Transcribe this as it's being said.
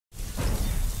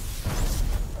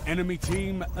Enemy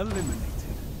team eliminated.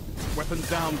 Weapons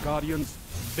down, Guardians.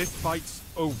 This fight's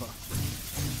over.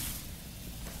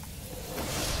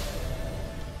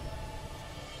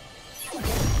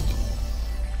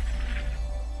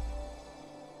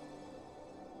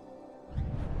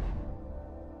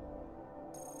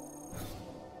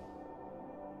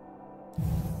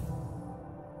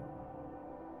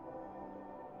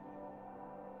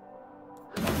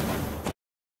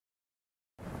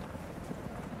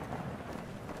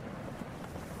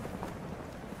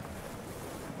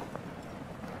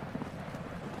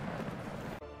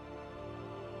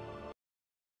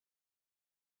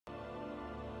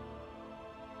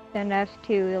 Send us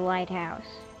to the lighthouse.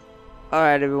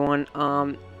 Alright everyone,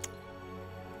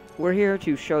 we're here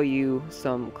to show you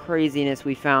some craziness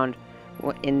we found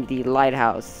in the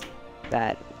lighthouse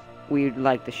that we'd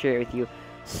like to share with you.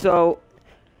 So,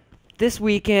 this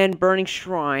weekend, Burning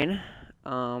Shrine,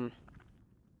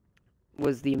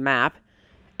 was the map,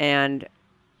 and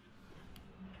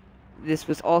this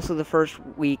was also the first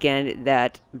weekend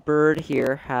that Bird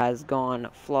here has gone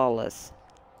flawless.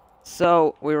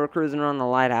 So, we were cruising around the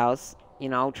lighthouse, you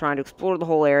know, trying to explore the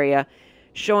whole area,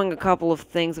 showing a couple of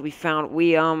things that we found.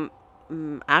 We,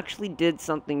 actually did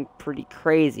something pretty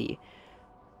crazy.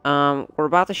 We're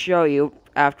about to show you,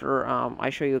 after,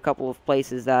 I show you a couple of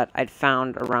places that I'd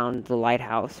found around the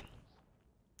lighthouse.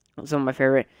 Some of my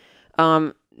favorite.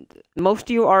 Most of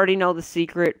you already know the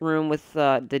secret room with,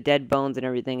 the dead bones and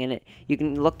everything in it. You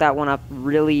can look that one up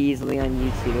really easily on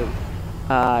YouTube.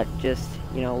 Just,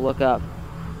 you know, look up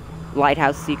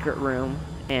Lighthouse Secret Room,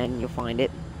 and you'll find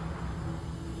it.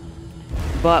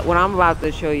 But what I'm about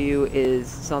to show you is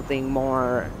something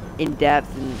more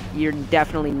in-depth, and you're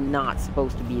definitely not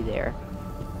supposed to be there.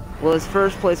 Well, this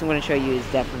first place I'm going to show you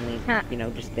is definitely, you know,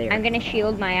 just there. I'm going to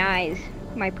shield my eyes,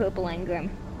 my purple engram.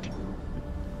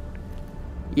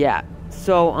 Yeah,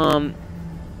 so,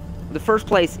 the first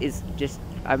place is just,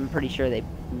 I'm pretty sure they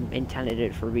intended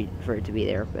it for it to be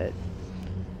there, but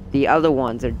the other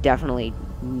ones are definitely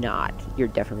not. You're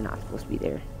definitely not supposed to be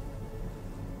there.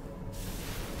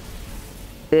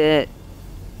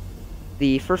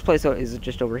 The first place is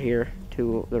just over here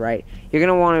to the right. You're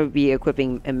going to want to be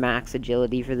equipping a max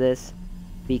agility for this,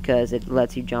 because it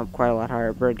lets you jump quite a lot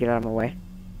higher. Bird, get out of my way.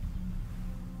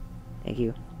 Thank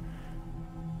you.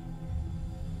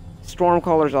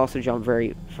 Stormcallers also jump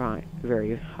very high.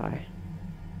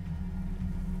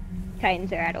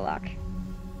 Titans are out of luck.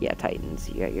 Yeah, Titans.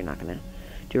 Yeah, you're not going to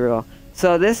do real well.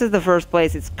 So this is the first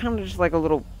place. It's kind of just like a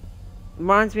little...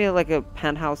 Reminds me of like a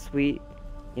penthouse suite.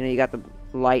 You know, you got the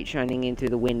light shining in through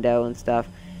the window and stuff.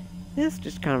 It's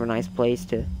just kind of a nice place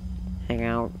to hang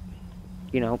out.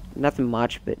 You know, nothing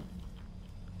much, but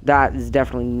that is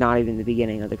definitely not even the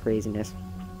beginning of the craziness.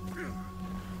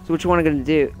 So what you want to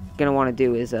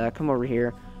do is come over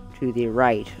here to the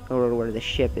right, over where the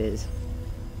ship is.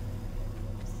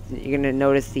 You're gonna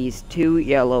notice these two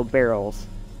yellow barrels.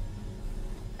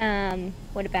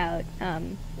 What about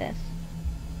this?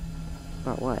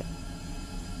 About what?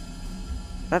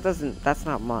 That's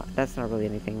not really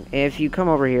anything. If you come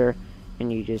over here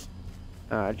and you just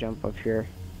jump up here,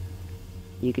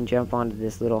 you can jump onto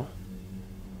this little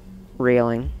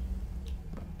railing,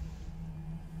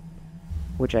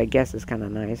 which I guess is kind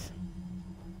of nice.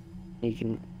 You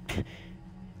can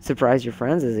surprise your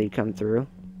friends as they come through.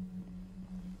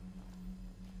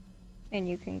 And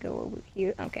you can go over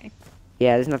here. Okay.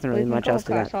 Yeah, there's nothing really much else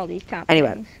to that. All these top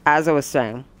Anyway, things. as I was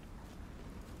saying,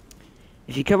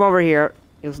 if you come over here,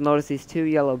 you'll notice these two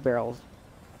yellow barrels.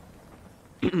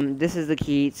 This is the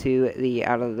key to the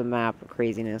out of the map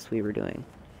craziness we were doing.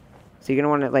 So you're gonna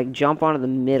want to like jump onto the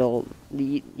middle.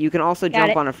 You can also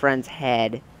jump on a friend's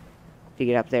head to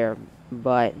get up there,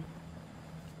 but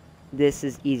this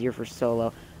is easier for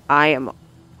solo. I am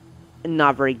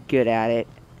not very good at it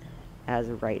as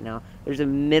of right now. There's a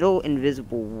middle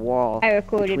invisible wall. I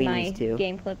recorded between my these two.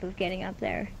 game clip of getting up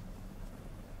there.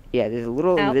 Yeah, there's a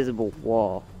little invisible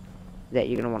wall that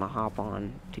you're gonna want to hop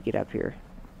on to get up here.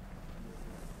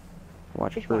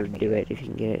 Watch Bird do it if you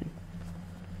can get it.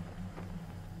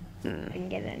 I can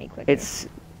get it any quicker. It's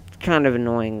kind of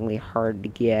annoyingly hard to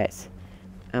get.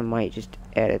 I might just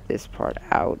edit this part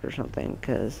out or something,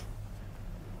 because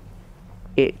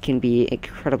it can be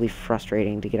incredibly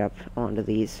frustrating to get up onto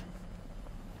these.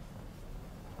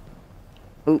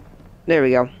 Oop, there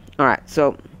we go. Alright,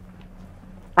 so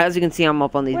as you can see, I'm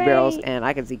up on these barrels, and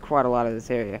I can see quite a lot of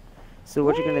this area. So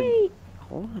what you're gonna...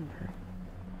 Hold on, Bird.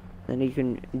 Then you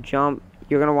can jump.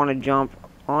 You're gonna want to jump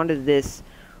onto this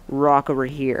rock over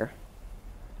here.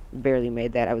 Barely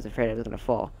made that. I was afraid I was gonna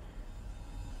fall.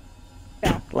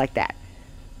 Like that.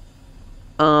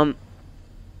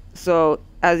 So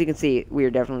as you can see, we are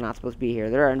definitely not supposed to be here.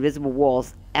 There are invisible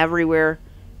walls everywhere,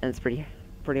 and it's pretty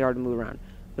hard to move around.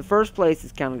 The first place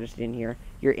is kind of just in here.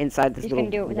 You're inside this Just little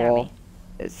gonna do it without wall.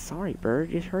 me. Sorry, bird.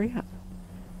 Just hurry up.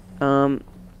 And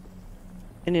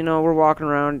you know, we're walking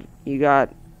around. You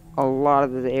got a lot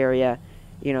of the area.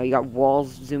 You know, you got walls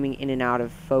zooming in and out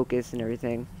of focus and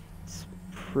everything. It's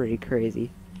pretty crazy.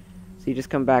 So you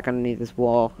just come back underneath this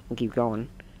wall and keep going.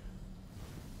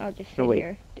 I'll just Oh, sit wait.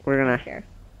 here. We're gonna... Sure.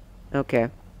 Okay.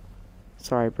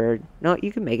 Sorry, bird. No,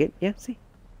 you can make it. Yeah, see?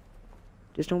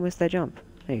 Just don't miss that jump.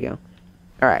 There you go.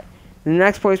 Alright. The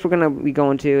next place we're gonna be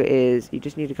going to is... You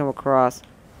just need to come across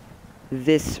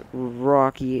this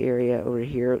rocky area over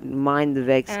here. Mind the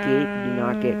Vex gate. Do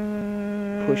not get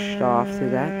pushed off through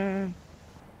that.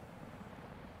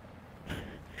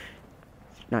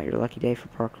 It's not your lucky day for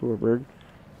parkour, bird.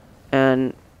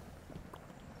 And...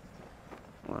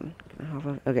 Hold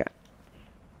on. Okay.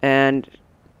 And...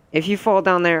 If you fall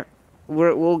down there,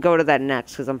 we'll go to that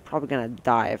next, because I'm probably going to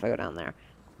die if I go down there.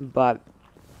 But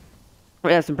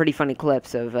we have some pretty funny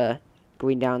clips of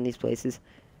going down these places.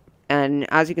 And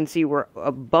as you can see, we're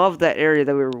above that area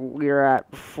that we were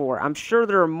at before. I'm sure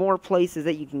there are more places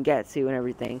that you can get to and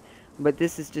everything, but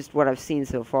this is just what I've seen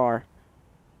so far.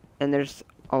 And there's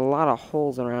a lot of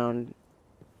holes around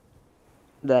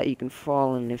that you can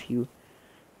fall in if you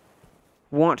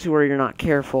want to or you're not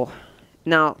careful.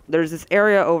 Now, there's this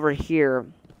area over here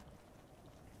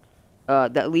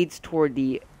that leads toward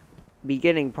the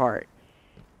beginning part.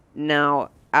 Now,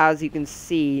 as you can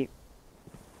see,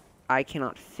 I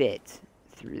cannot fit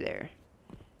through there.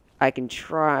 I can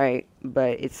try,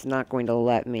 but it's not going to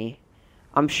let me.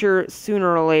 I'm sure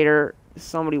sooner or later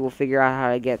somebody will figure out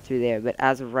how to get through there, but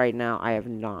as of right now, I have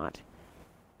not.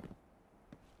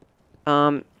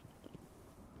 And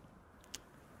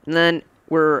then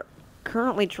we're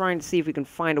currently trying to see if we can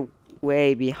find a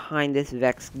way behind this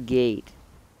Vex gate.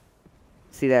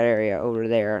 See that area over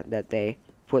there that they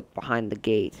put behind the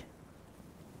gate.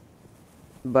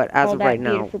 But as of right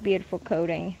now, Beautiful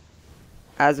coding.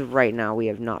 as of right now, we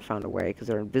have not found a way because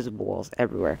there are invisible walls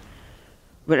everywhere.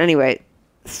 But anyway,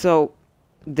 so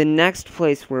the next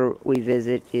place where we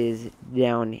visit is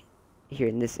down here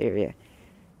in this area.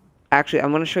 Actually,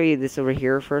 I'm going to show you this over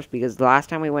here first, because the last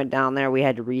time we went down there, we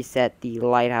had to reset the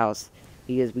lighthouse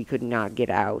because we could not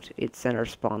get out. It sent our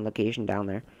spawn location down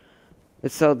there.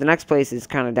 But so the next place is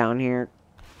kind of down here.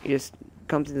 You just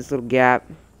come to this little gap,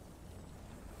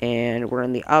 and we're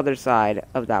on the other side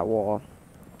of that wall.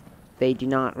 They do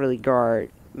not really guard.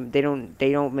 They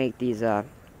don't make these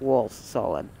walls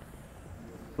solid.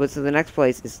 But so the next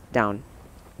place is down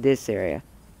this area.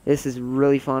 This is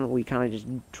really fun. We kind of just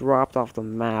dropped off the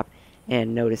map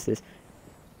and noticed this.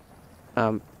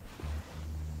 Where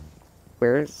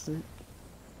is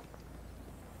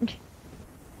it?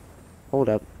 Hold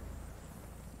up.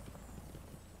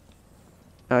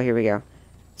 Oh, here we go.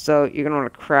 So you're gonna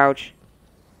want to crouch.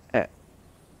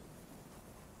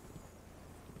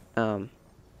 How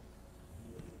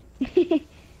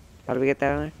do we get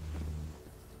that on there?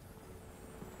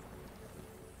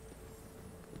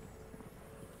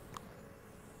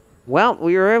 Well,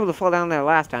 we were able to fall down there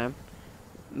last time,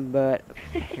 but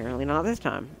apparently not this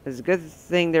time. It's a good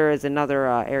thing there is another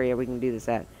area we can do this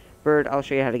at. Bird, I'll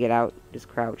show you how to get out. Just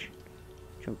crouch.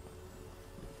 Jump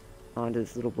onto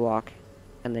this little block,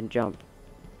 and then jump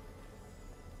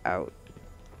out.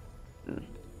 You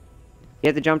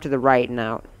have to jump to the right and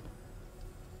out.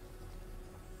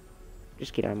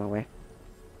 Just get out of my way.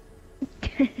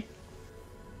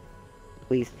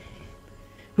 Please.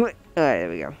 Alright, there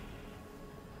we go.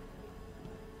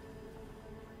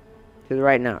 To the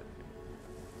right and out.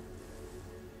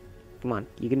 Come on,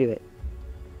 you can do it.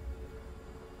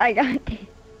 I got this.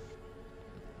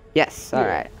 Yes,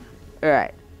 alright.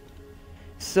 Alright.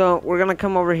 So, we're gonna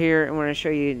come over here and we're gonna show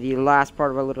you the last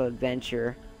part of our little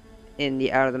adventure in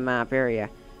the out of the map area.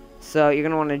 So, you're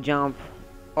gonna want to jump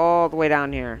all the way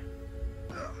down here.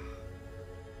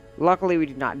 Luckily, we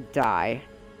did not die.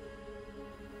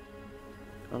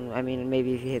 I mean,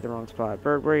 maybe if you hit the wrong spot.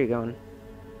 Bird, where are you going?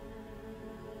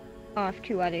 Off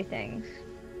to other things.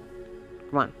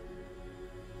 Come on.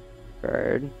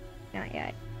 Bird. Not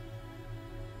yet.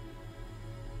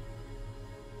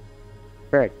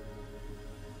 Bird.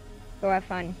 Go have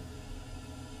fun.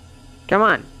 Come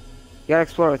on. You gotta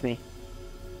explore with me.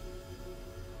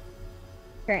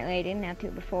 Apparently I didn't have to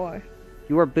before.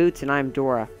 You are Boots and I'm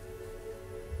Dora.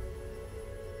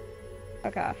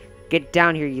 Fuck off. Get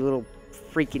down here, you little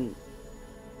freaking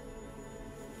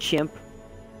chimp.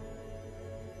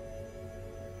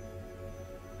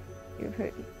 You've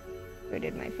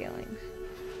hurted my feelings.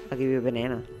 I'll give you a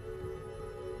banana.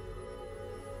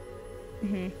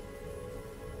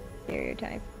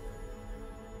 Stereotype.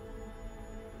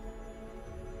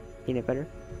 Peanut butter?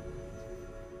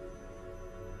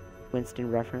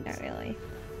 Winston reference? Not really.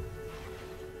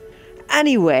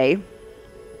 Anyway,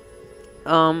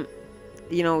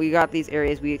 you know, we got these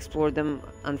areas, we explored them.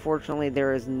 Unfortunately,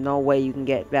 there is no way you can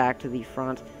get back to the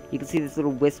front. You can see this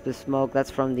little wisp of smoke. That's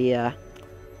from the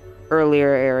earlier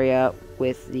area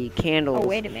with the candles. Oh,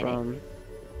 wait a minute. From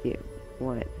the,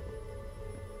 what?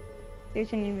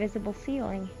 There's an invisible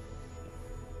ceiling.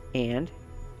 And?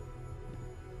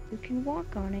 You can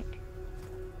walk on it.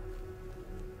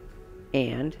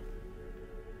 And?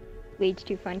 Leads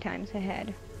to fun times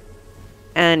ahead.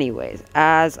 Anyways,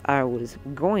 as I was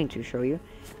going to show you,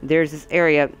 there's this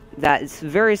area that is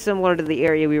very similar to the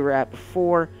area we were at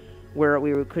before, where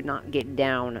we could not get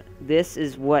down. This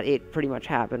is what it pretty much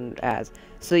happened as.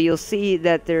 So you'll see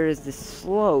that there is this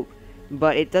slope,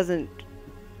 but it doesn't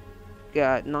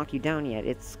knock you down yet.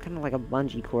 It's kind of like a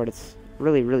bungee cord. It's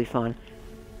really, really fun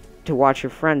to watch your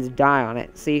friends die on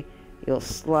it. See, you'll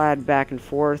slide back and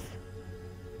forth,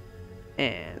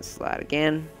 and slide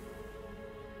again,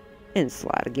 and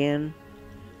slide again,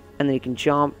 and then you can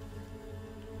jump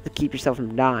to keep yourself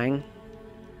from dying.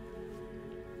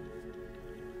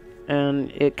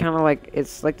 And it kind of like,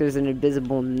 it's like there's an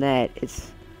invisible net.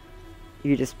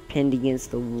 You're just pinned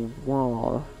against the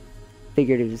wall,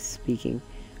 figuratively speaking.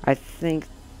 I think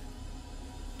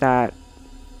that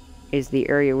is the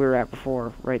area we were at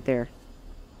before, right there.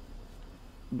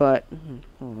 But,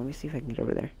 hold on, let me see if I can get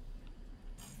over there.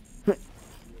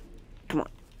 Come on.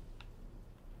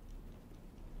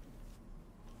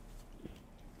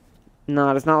 No,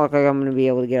 it does not look like I'm going to be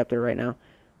able to get up there right now.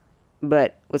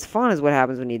 But what's fun is what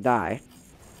happens when you die.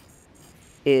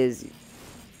 Is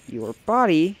your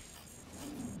body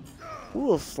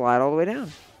will slide all the way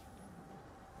down.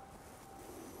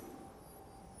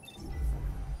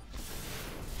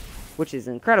 Which is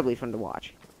incredibly fun to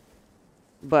watch.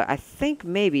 But I think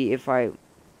maybe if I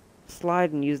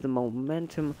slide and use the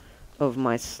momentum of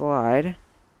my slide.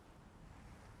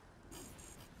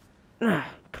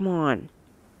 Come on.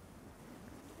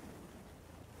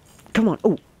 Come on.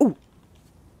 Oh, oh.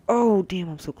 Oh, damn,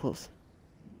 I'm so close.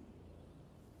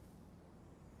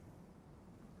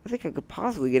 I think I could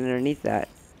possibly get underneath that.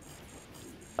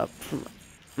 Up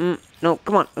from... no,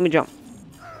 come on, let me jump.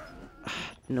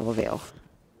 No avail.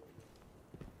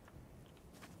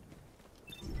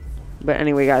 But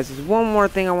anyway, guys, there's one more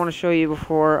thing I want to show you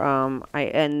before I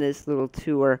end this little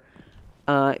tour.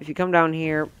 If you come down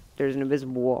here, there's an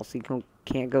invisible wall, so you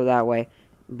can't go that way.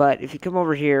 But if you come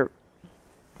over here,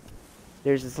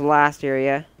 there's this last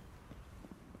area,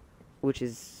 which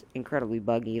is incredibly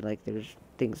buggy. Like, there's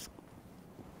things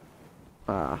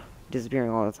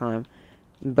disappearing all the time.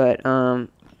 But you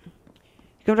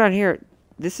come down here,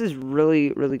 this is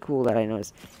really, really cool that I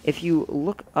noticed. If you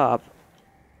look up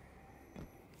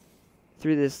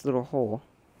through this little hole,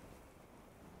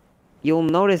 you'll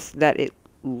notice that it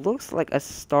looks like a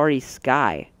starry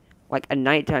sky, like a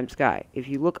nighttime sky. If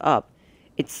you look up,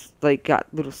 it's like got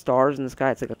little stars in the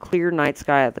sky. It's like a clear night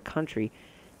sky at the country,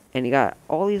 and you got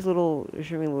all these little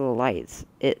shimmering little lights.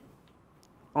 It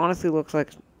honestly looks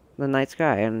like the night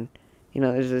sky, and you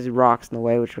know, there's these rocks in the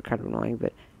way, which are kind of annoying,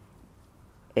 but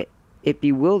it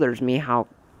bewilders me how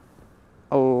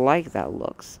alike that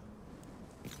looks.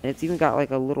 And it's even got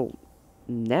like a little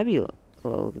nebula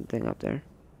looking thing up there.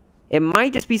 It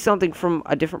might just be something from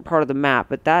a different part of the map,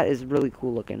 but that is really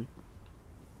cool looking.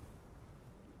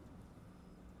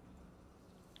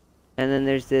 And then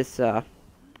there's this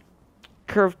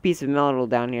curved piece of metal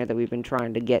down here that we've been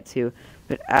trying to get to,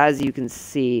 but as you can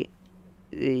see,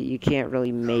 you can't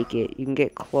really make it. You can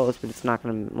get close, but it's not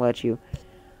going to let you.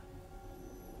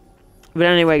 But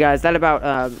anyway, guys, that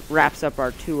about wraps up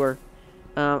our tour.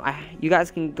 You guys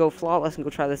can go Flawless and go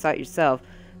try this out yourself.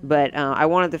 But I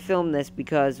wanted to film this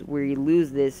because we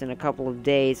lose this in a couple of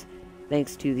days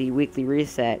thanks to the weekly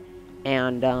reset.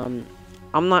 And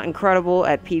I'm not incredible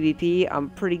at PvP. I'm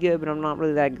pretty good, but I'm not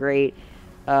really that great.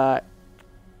 I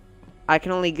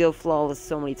can only go Flawless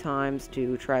so many times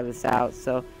to try this out.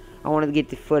 So I wanted to get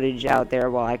the footage out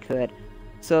there while I could.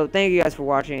 So thank you guys for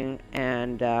watching,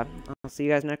 and I'll see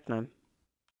you guys next time.